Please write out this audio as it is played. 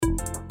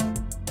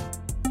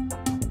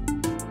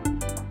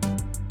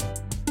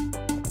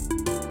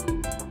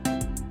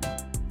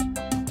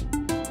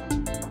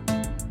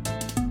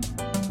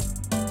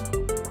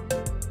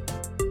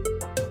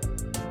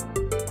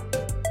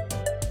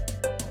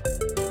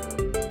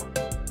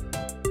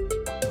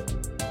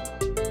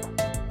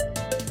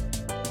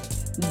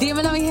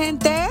Dímelo, mi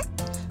gente.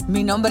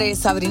 Mi nombre es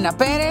Sabrina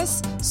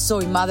Pérez,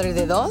 soy madre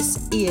de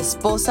 2 y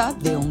esposa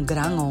de un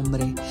gran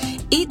hombre.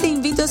 Y te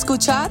invito a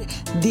escuchar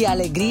The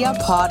Alegría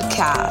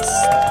Podcast.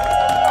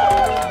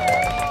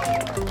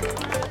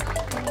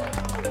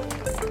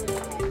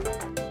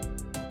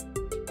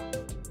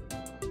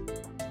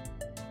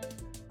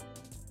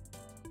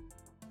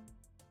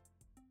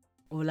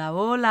 Hola,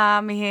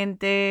 hola, mi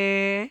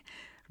gente.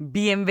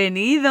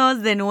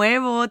 Bienvenidos de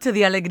nuevo to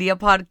The Alegría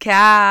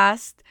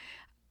Podcast.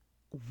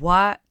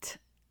 What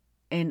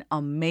an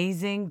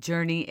amazing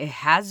journey it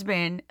has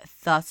been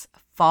thus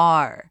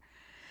far.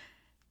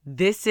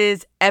 This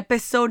is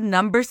episode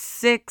number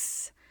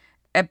 6.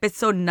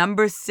 Episode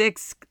number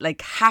 6,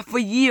 like half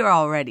a year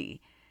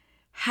already.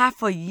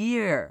 Half a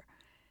year.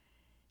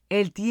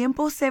 El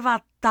tiempo se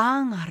va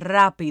tan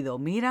rápido.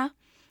 Mira,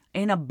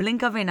 in a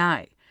blink of an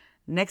eye.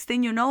 Next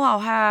thing you know, I'll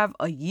have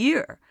a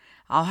year.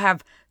 I'll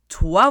have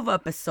 12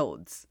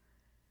 episodes.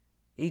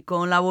 Y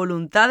con la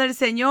voluntad del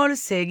Señor,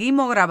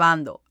 seguimos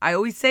grabando. I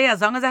always say,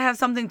 as long as I have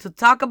something to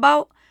talk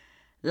about,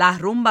 la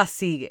rumba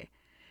sigue.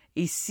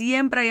 Y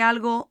siempre hay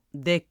algo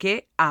de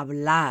qué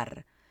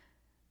hablar.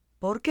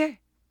 ¿Por qué?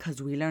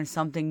 Because we learn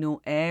something new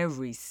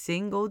every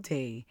single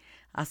day.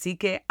 Así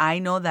que I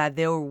know that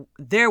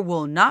there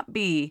will not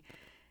be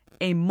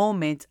a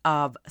moment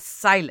of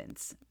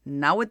silence.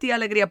 Now with the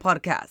Alegría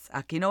Podcast.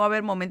 Aquí no va a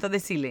haber momentos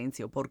de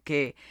silencio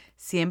porque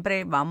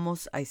siempre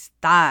vamos a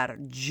estar,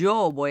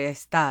 yo voy a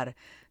estar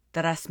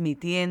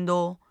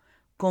transmitiendo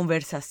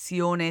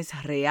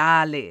conversaciones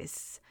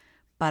reales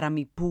para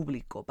mi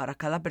público, para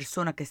cada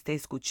persona que esté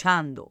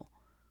escuchando,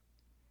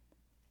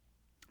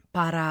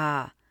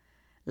 para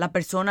las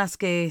personas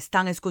que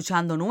están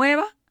escuchando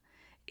nueva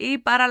y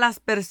para las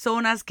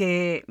personas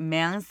que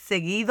me han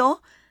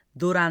seguido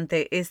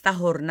durante esta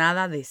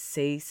jornada de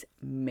 6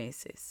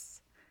 meses.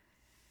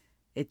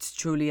 It's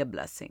truly a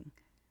blessing.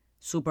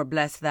 Super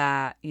blessed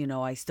that,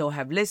 I still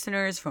have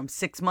listeners from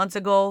 6 months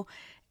ago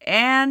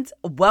and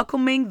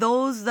welcoming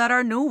those that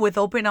are new with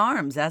open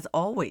arms, as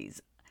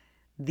always.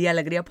 The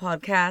Alegría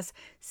Podcast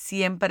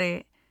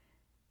siempre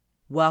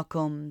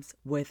welcomes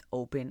with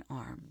open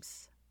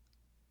arms.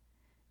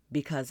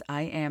 Because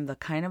I am the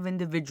kind of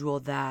individual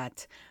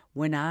that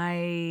when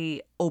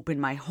I open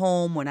my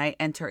home, when I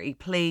enter a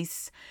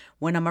place,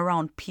 when I'm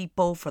around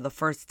people for the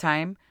first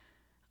time,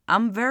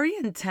 I'm very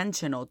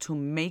intentional to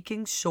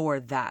making sure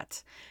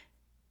that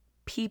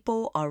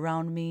people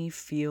around me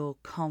feel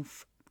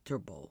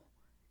comfortable,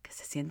 que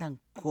se sientan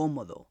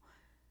cómodo,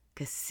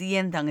 que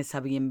sientan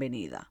esa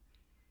bienvenida.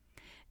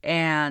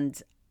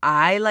 And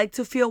I like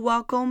to feel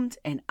welcomed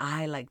and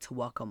I like to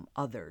welcome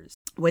others.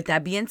 With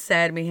that being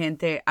said, mi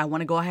gente, I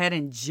want to go ahead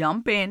and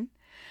jump in.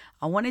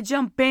 I want to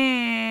jump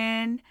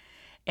in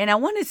and I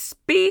want to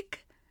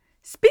speak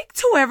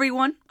to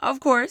everyone,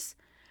 of course,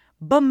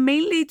 but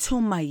mainly to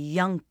my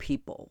young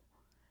people,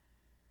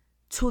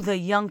 to the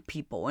young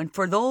people. And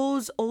for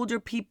those older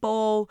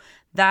people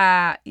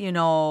that,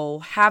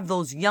 have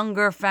those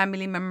younger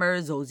family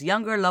members, those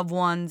younger loved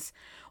ones,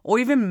 or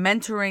even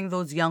mentoring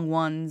those young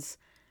ones,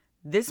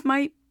 this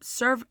might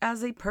serve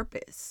as a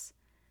purpose.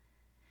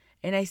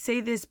 And I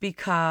say this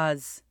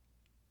because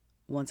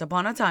once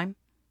upon a time,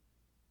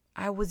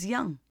 I was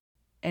young.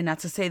 And not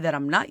to say that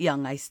I'm not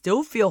young, I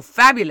still feel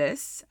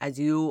fabulous. As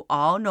you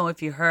all know,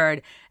 if you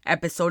heard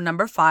episode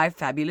number 5,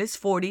 Fabulous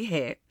 40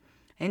 hit.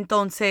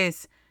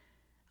 Entonces,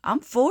 I'm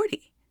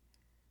 40.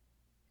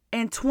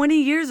 And 20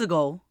 years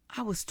ago,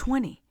 I was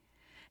 20.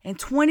 And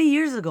 20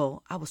 years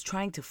ago, I was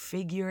trying to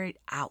figure it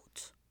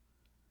out.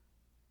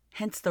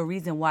 Hence the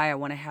reason why I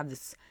want to have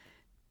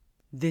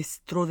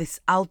throw this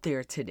out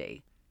there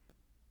today.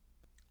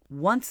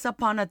 Once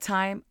upon a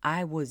time,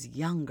 I was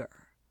younger.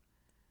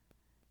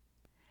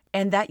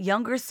 And that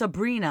younger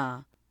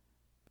Sabrina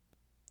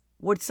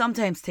would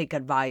sometimes take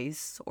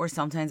advice, or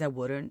sometimes I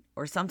wouldn't,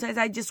 or sometimes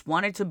I just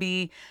wanted to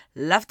be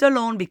left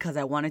alone because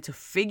I wanted to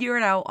figure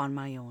it out on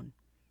my own.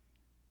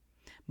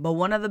 But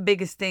one of the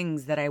biggest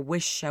things that I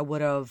wish I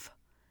would have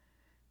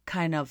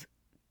kind of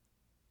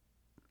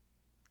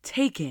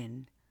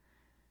taken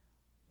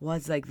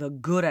was like the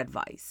good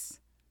advice.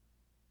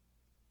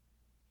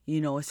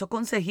 Eso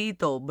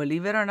consejito,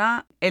 believe it or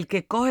not, el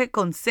que coge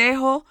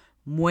consejo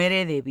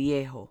muere de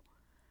viejo.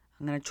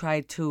 I'm going to try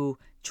to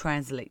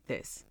translate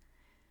this.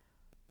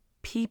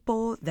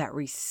 People that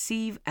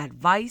receive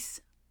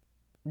advice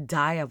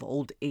die of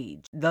old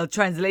age. The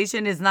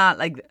translation is not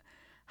like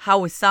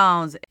how it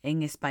sounds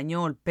en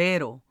español,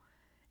 pero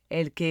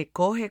el que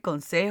coge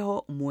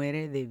consejo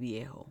muere de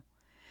viejo.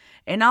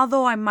 And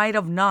although I might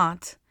have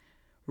not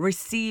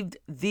received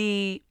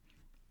the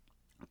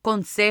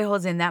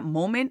consejos in that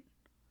moment,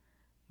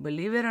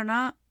 believe it or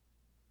not,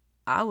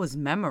 I was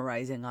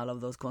memorizing all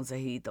of those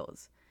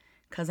consejitos.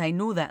 Because I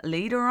knew that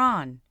later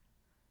on,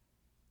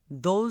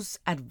 those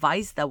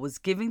advice that was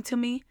given to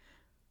me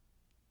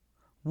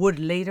would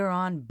later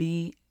on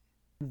be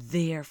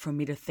there for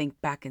me to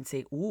think back and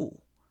say, ooh,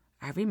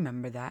 I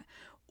remember that.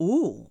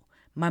 Ooh,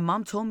 my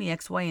mom told me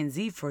X, Y, and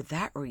Z for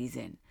that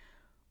reason.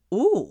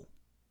 Ooh.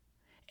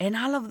 And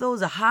all of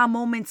those aha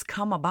moments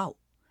come about.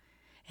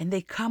 And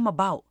they come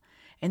about.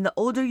 And the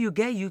older you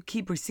get, you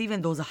keep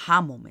receiving those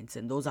aha moments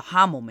and those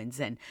aha moments.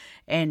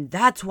 And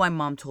that's why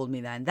mom told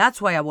me that. And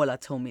that's why abuela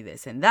told me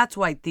this. And that's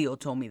why tío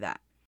told me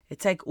that.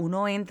 It's like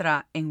uno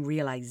entra en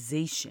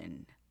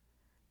realization.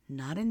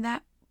 Not in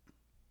that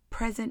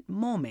present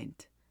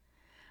moment,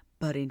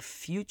 but in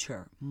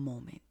future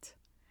moment.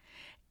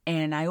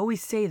 And I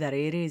always say that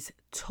it is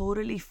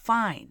totally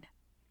fine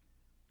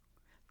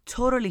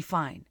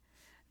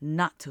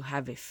not to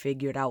have it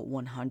figured out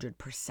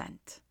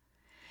 100%.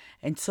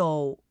 And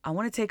so I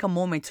want to take a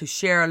moment to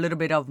share a little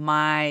bit of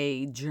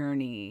my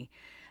journey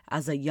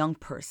as a young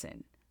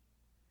person.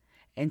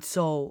 And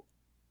so,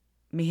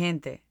 mi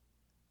gente,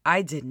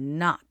 I did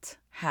not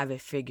have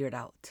it figured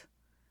out.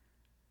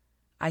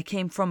 I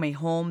came from a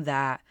home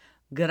that,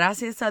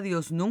 gracias a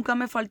Dios, nunca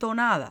me faltó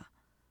nada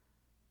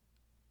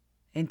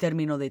en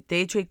términos de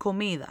techo y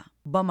comida.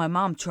 But my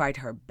mom tried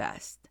her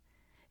best.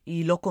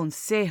 Y los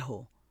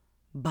consejos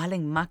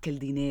valen más que el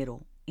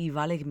dinero y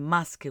valen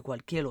más que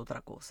cualquier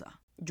otra cosa.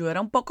 Yo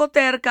era un poco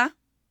terca,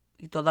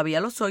 y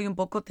todavía lo soy un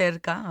poco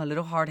terca, a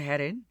little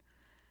hard-headed,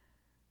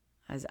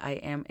 as I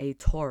am a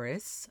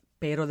Taurus,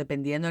 pero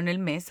dependiendo en el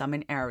mes, I'm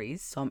an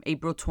Aries, so I'm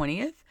April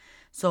 20th.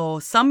 So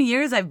some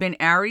years I've been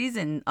Aries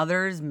and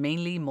others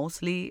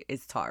mostly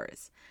is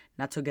Taurus.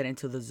 Not to get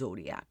into the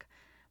zodiac.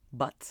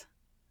 But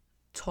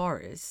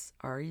Taurus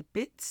are a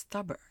bit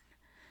stubborn.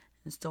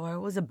 And so I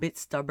was a bit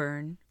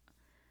stubborn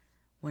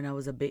when I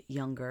was a bit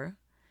younger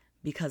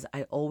because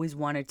I always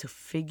wanted to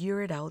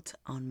figure it out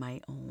on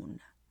my own.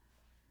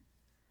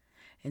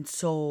 And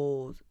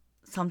so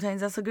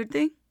sometimes that's a good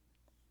thing.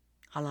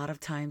 A lot of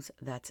times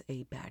that's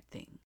a bad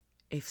thing.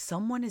 If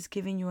someone is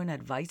giving you an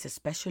advice,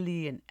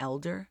 especially an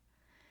elder,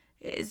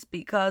 it's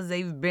because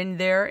they've been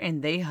there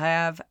and they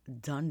have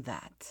done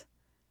that.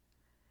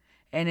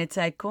 And it's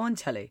like,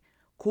 cónchale,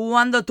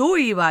 cuando tú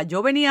ibas,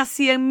 yo venía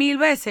 100,000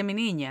 veces, mi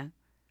niña.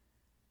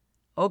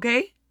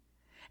 Okay?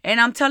 And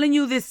I'm telling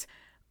you this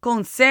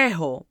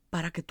consejo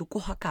para que tú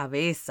coja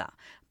cabeza,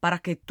 para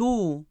que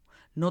tú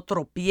no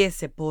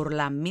tropiece por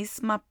la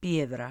misma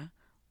piedra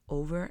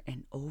over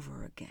and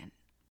over again.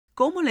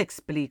 ¿Cómo le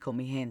explico,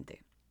 mi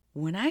gente?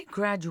 When I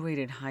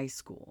graduated high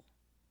school,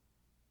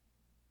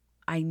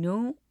 I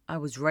knew I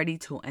was ready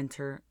to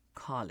enter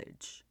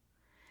college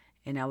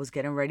and I was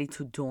getting ready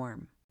to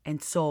dorm.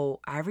 And so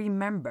I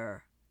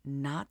remember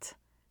not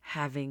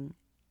having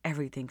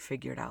everything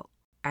figured out.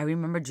 I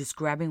remember just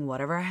grabbing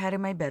whatever I had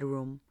in my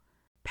bedroom,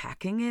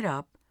 packing it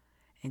up,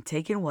 and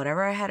taking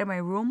whatever I had in my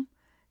room,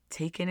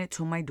 taking it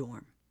to my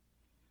dorm.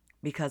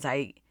 Because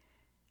I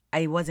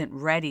wasn't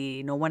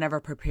ready. No one ever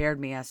prepared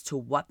me as to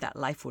what that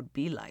life would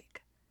be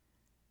like.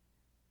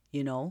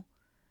 You know,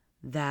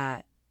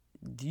 that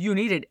you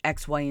needed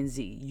X, Y, and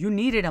Z. You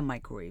needed a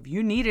microwave.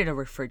 You needed a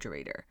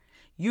refrigerator.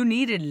 You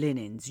needed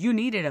linens. You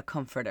needed a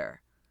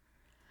comforter.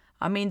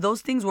 I mean,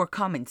 those things were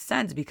common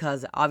sense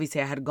because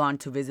obviously I had gone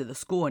to visit the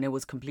school and it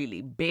was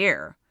completely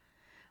bare.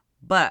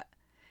 But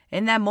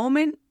in that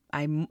moment,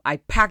 I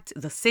packed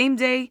the same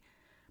day.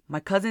 My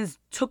cousins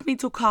took me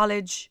to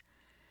college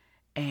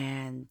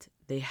and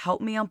they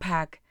helped me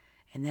unpack.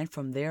 And then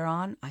from there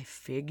on, I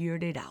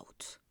figured it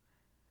out.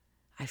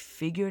 I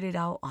figured it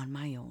out on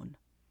my own.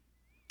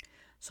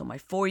 So my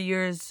 4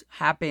 years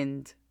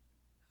happened.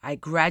 I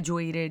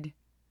graduated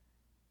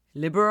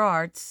liberal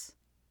arts.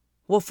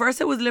 Well,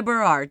 first it was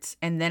liberal arts,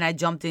 and then I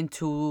jumped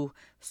into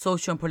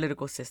social and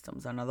political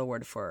systems, another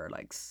word for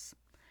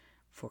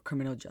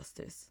criminal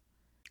justice.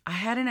 I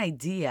had an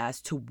idea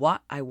as to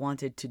what I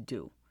wanted to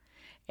do,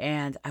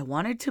 and I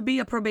wanted to be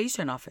a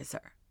probation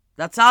officer.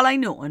 That's all I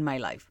knew in my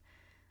life.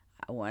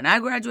 When I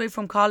graduate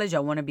from college, I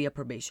want to be a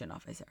probation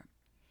officer.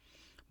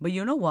 But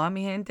you know what,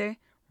 mi gente?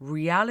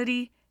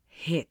 Reality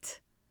hit.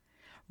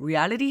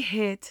 Reality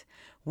hit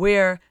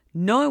where,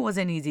 no, it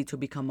wasn't easy to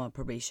become a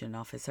probation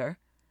officer.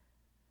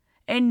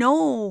 And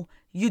no,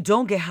 you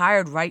don't get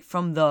hired right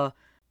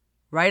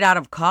out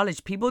of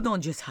college. People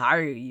don't just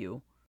hire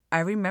you. I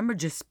remember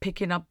just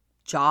picking up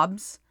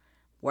jobs,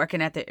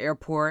 working at the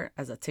airport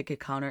as a ticket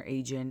counter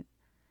agent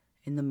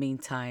in the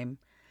meantime.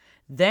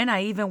 Then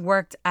I even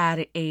worked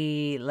at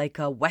a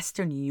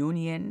Western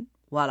Union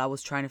while I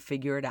was trying to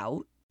figure it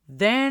out.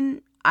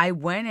 Then I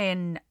went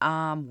and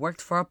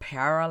worked for a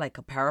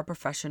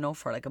paraprofessional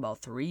for about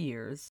 3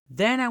 years.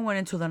 Then I went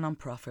into the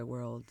nonprofit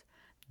world.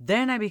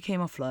 Then I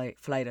became a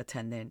flight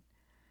attendant.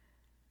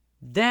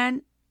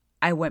 Then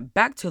I went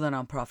back to the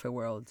nonprofit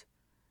world.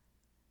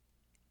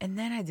 And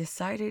then I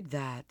decided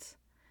that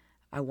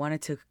I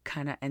wanted to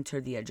kind of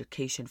enter the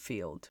education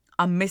field.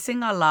 I'm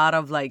missing a lot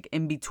of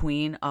in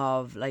between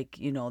of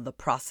the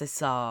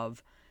process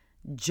of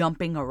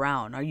jumping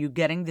around. Are you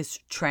getting this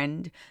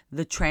trend?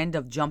 The trend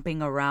of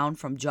jumping around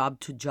from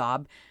job to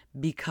job?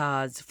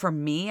 Because for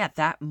me at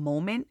that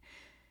moment,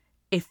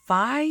 if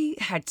I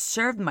had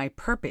served my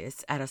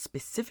purpose at a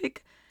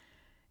specific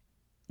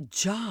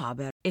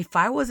job, if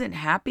I wasn't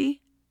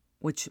happy,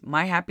 which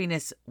my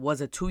happiness was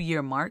a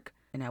 2-year mark,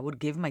 and I would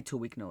give my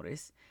 2-week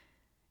notice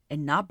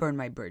and not burn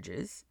my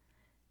bridges,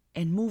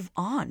 and move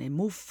on and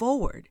move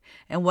forward.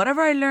 And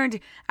whatever I learned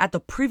at the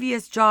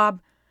previous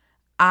job,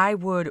 I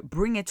would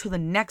bring it to the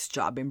next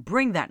job and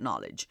bring that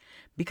knowledge.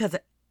 Because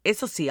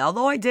eso sí,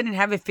 although I didn't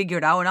have it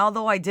figured out and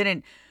although I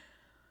didn't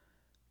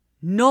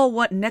know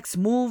what next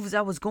moves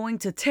I was going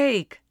to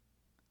take,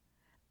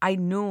 I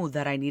knew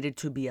that I needed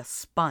to be a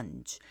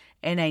sponge.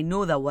 And I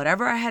knew that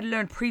whatever I had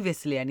learned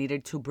previously, I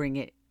needed to bring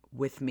it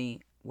with me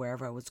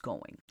wherever I was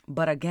going.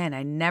 But again,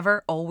 I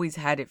never always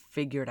had it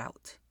figured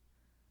out.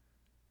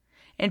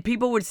 And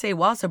people would say,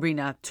 well,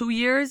 Sabrina, 2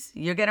 years,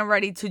 you're getting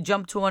ready to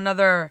jump to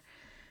another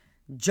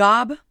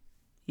job?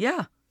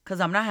 Yeah, because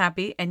I'm not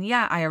happy. And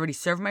yeah, I already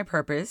served my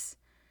purpose.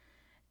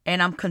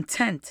 And I'm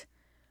content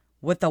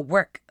with the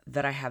work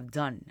that I have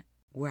done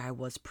where I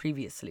was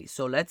previously.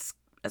 So let's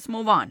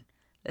move on.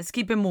 Let's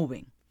keep it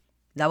moving.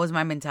 That was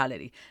my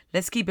mentality.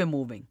 Let's keep it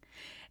moving.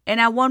 And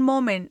at one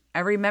moment, I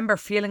remember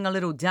feeling a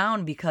little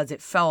down because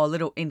it felt a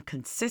little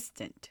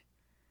inconsistent.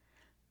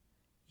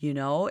 You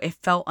know, it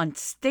felt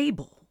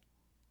unstable.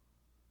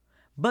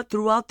 But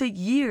throughout the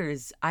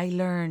years, I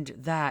learned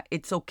that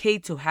it's okay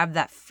to have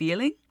that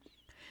feeling,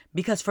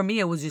 because for me,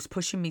 it was just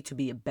pushing me to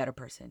be a better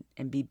person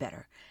and be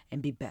better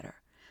and be better.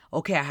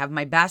 Okay, I have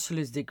my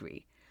bachelor's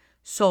degree.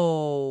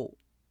 So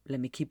let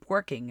me keep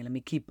working and let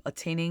me keep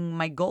attaining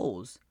my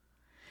goals.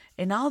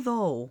 And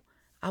although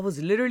I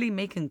was literally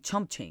making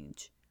chump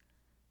change,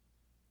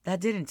 that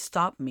didn't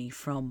stop me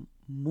from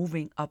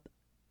moving up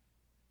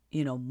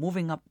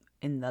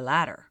in the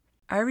ladder.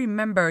 I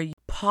remember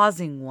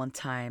pausing one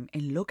time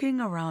and looking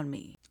around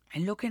me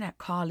and looking at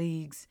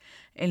colleagues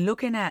and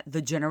looking at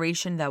the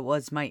generation that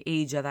was my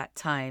age at that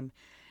time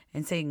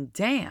and saying,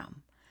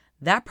 damn,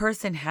 that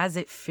person has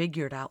it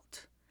figured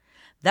out.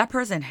 That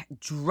person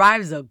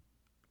drives a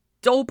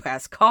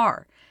dope-ass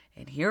car.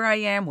 And here I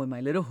am with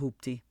my little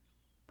hoopty.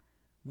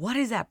 What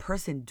is that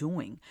person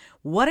doing?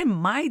 What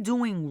am I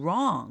doing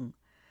wrong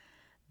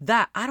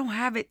that I don't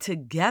have it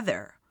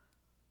together?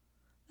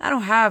 I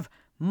don't have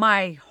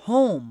my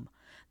home,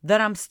 that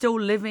I'm still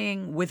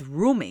living with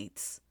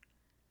roommates.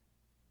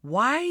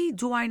 Why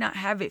do I not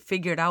have it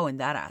figured out in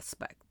that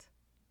aspect?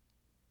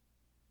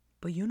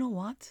 But you know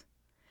what?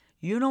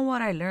 You know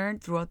what I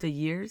learned throughout the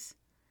years?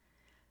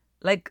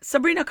 Like,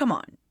 Sabrina, come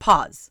on,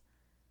 pause.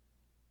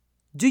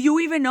 Do you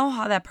even know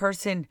how that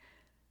person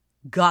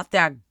got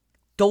that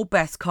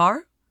dope-ass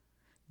car?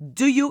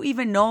 Do you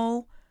even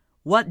know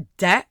what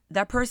debt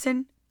that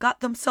person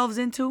got themselves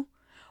into?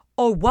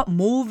 Or what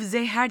moves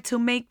they had to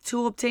make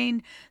to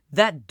obtain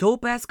that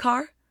dope-ass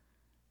car?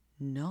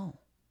 No,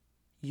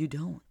 you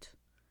don't.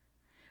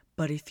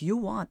 But if you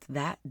want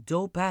that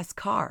dope-ass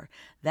car,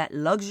 that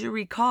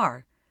luxury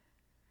car,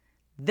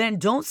 then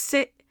don't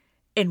sit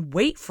and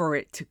wait for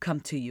it to come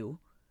to you.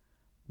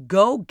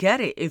 Go get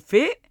it. If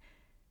it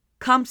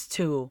comes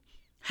to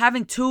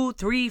having 2,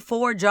 3,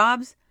 4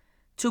 jobs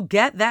to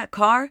get that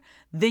car,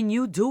 then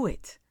you do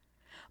it.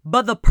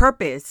 But the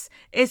purpose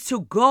is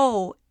to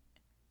go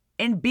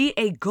and be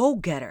a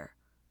go-getter.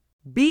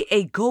 Be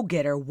a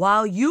go-getter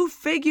while you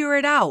figure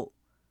it out.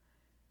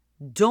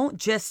 Don't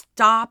just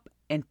stop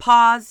and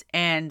pause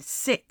and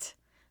sit.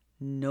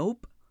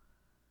 Nope.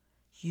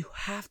 You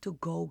have to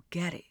go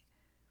get it.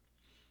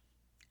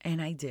 And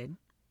I did.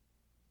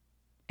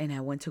 And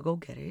I went to go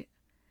get it.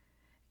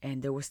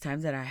 And there was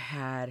times that I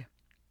had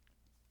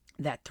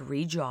that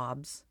 3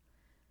 jobs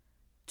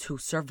to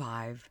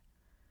survive,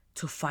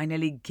 to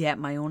finally get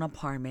my own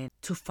apartment,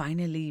 to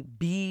finally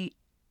be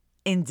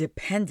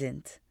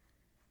independent.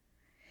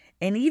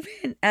 And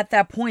even at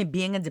that point,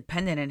 being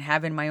independent and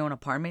having my own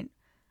apartment,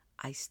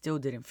 I still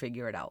didn't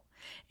figure it out.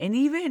 And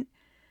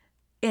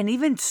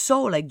even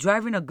so, like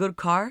driving a good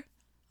car,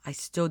 I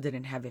still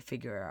didn't have it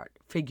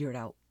figured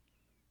out.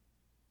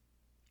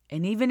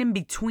 And even in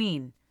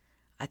between,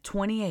 at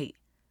 28,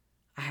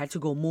 I had to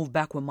go move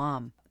back with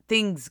mom.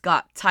 Things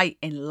got tight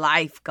and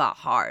life got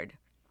hard.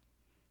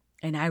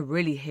 And I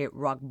really hit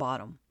rock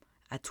bottom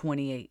at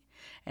 28.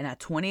 And at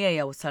 28,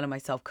 I was telling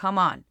myself, come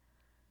on.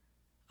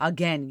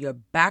 Again, you're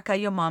back at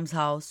your mom's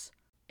house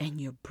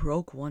and you're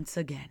broke once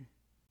again.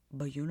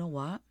 But you know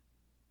what?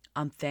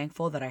 I'm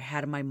thankful that I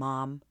had my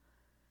mom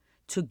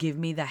to give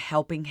me the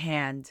helping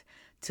hand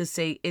to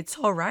say, it's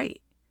all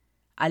right.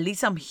 At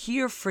least I'm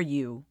here for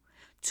you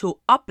to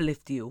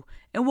uplift you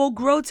and we'll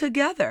grow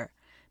together.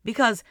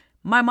 Because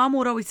my mom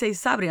would always say,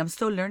 Sabri, I'm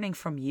still learning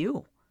from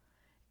you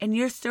and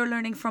you're still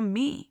learning from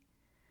me.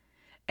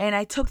 And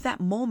I took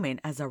that moment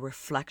as a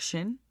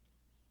reflection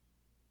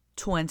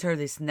to enter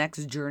this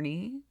next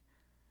journey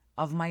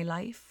of my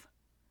life.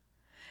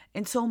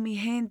 And so mi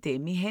gente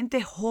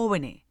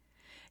jóvenes,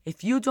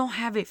 if you don't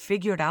have it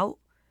figured out,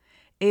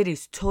 it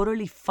is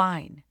totally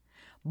fine.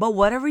 But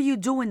whatever you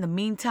do in the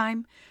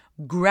meantime,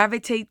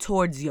 gravitate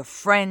towards your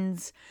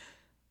friends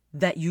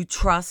that you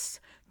trust,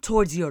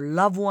 towards your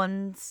loved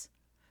ones,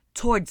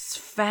 towards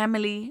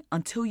family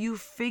until you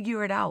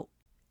figure it out.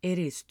 It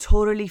is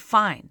totally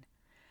fine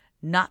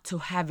not to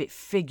have it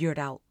figured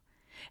out.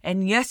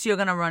 And yes, you're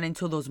going to run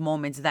into those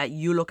moments that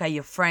you look at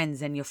your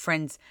friends and your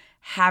friends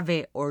have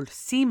it or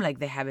seem like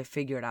they have it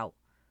figured out.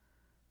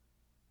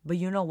 But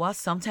you know what?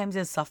 Sometimes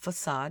it's a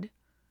facade.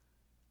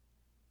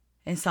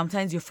 And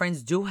sometimes your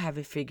friends do have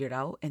it figured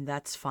out, and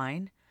that's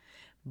fine.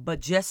 But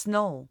just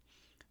know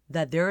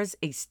that there is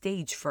a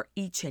stage for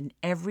each and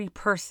every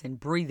person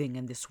breathing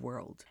in this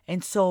world.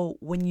 And so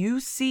when you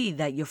see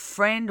that your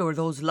friend or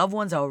those loved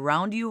ones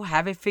around you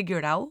have it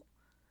figured out,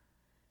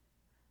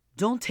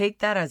 don't take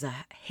that as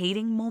a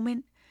hating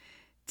moment.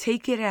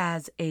 Take it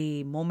as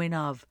a moment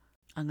of,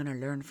 I'm going to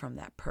learn from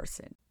that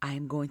person. I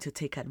am going to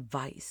take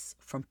advice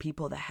from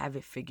people that have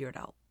it figured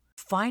out.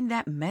 Find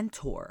that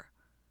mentor.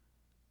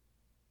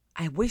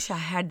 I wish I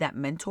had that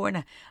mentor.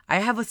 And I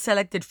have a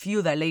selected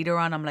few that later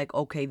on I'm like,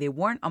 okay, they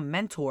weren't a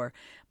mentor,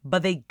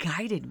 but they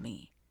guided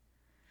me.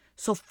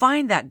 So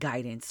find that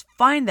guidance.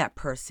 Find that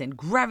person.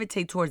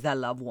 Gravitate towards that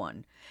loved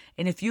one.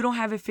 And if you don't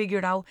have it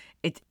figured out,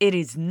 it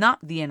is not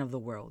the end of the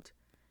world.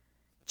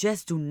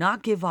 Just do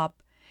not give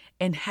up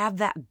and have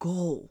that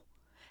goal.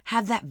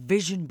 Have that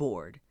vision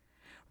board.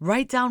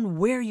 Write down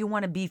where you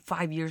want to be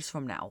 5 years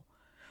from now.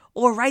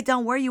 Or write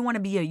down where you want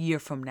to be a year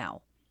from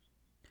now.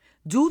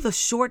 Do the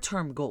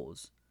short-term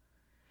goals.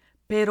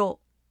 Pero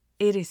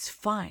it is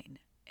fine.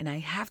 And I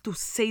have to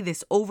say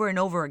this over and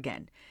over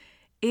again.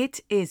 It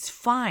is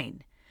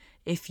fine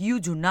if you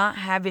do not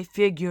have it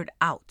figured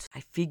out. I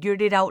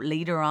figured it out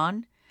later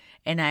on.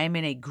 And I am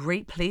in a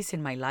great place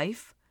in my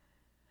life.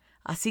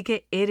 Así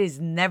que it is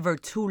never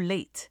too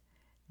late.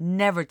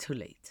 Never too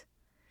late.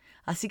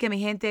 Así que mi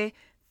gente,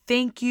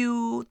 thank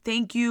you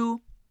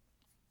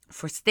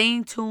for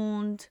staying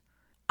tuned.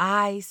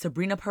 I,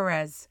 Sabrina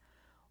Perez,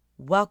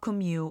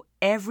 welcome you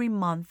every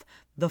month,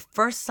 the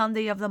first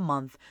Sunday of the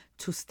month,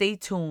 to stay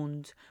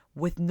tuned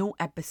with new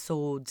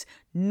episodes,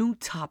 new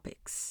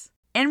topics.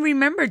 And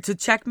remember to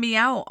check me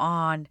out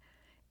on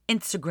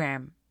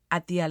Instagram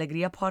at The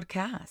Alegría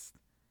Podcast.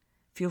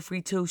 Feel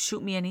free to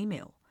shoot me an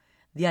email,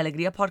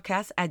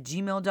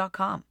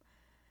 thealegriapodcast@gmail.com.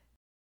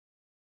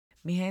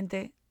 Mi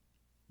gente,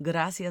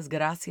 gracias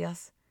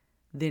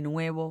de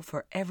nuevo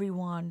for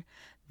everyone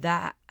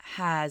that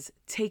has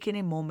taken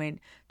a moment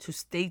to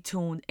stay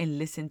tuned and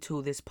listen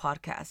to this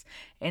podcast.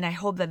 And I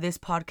hope that this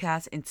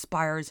podcast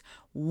inspires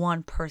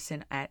one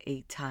person at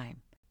a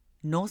time.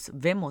 Nos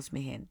vemos,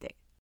 mi gente.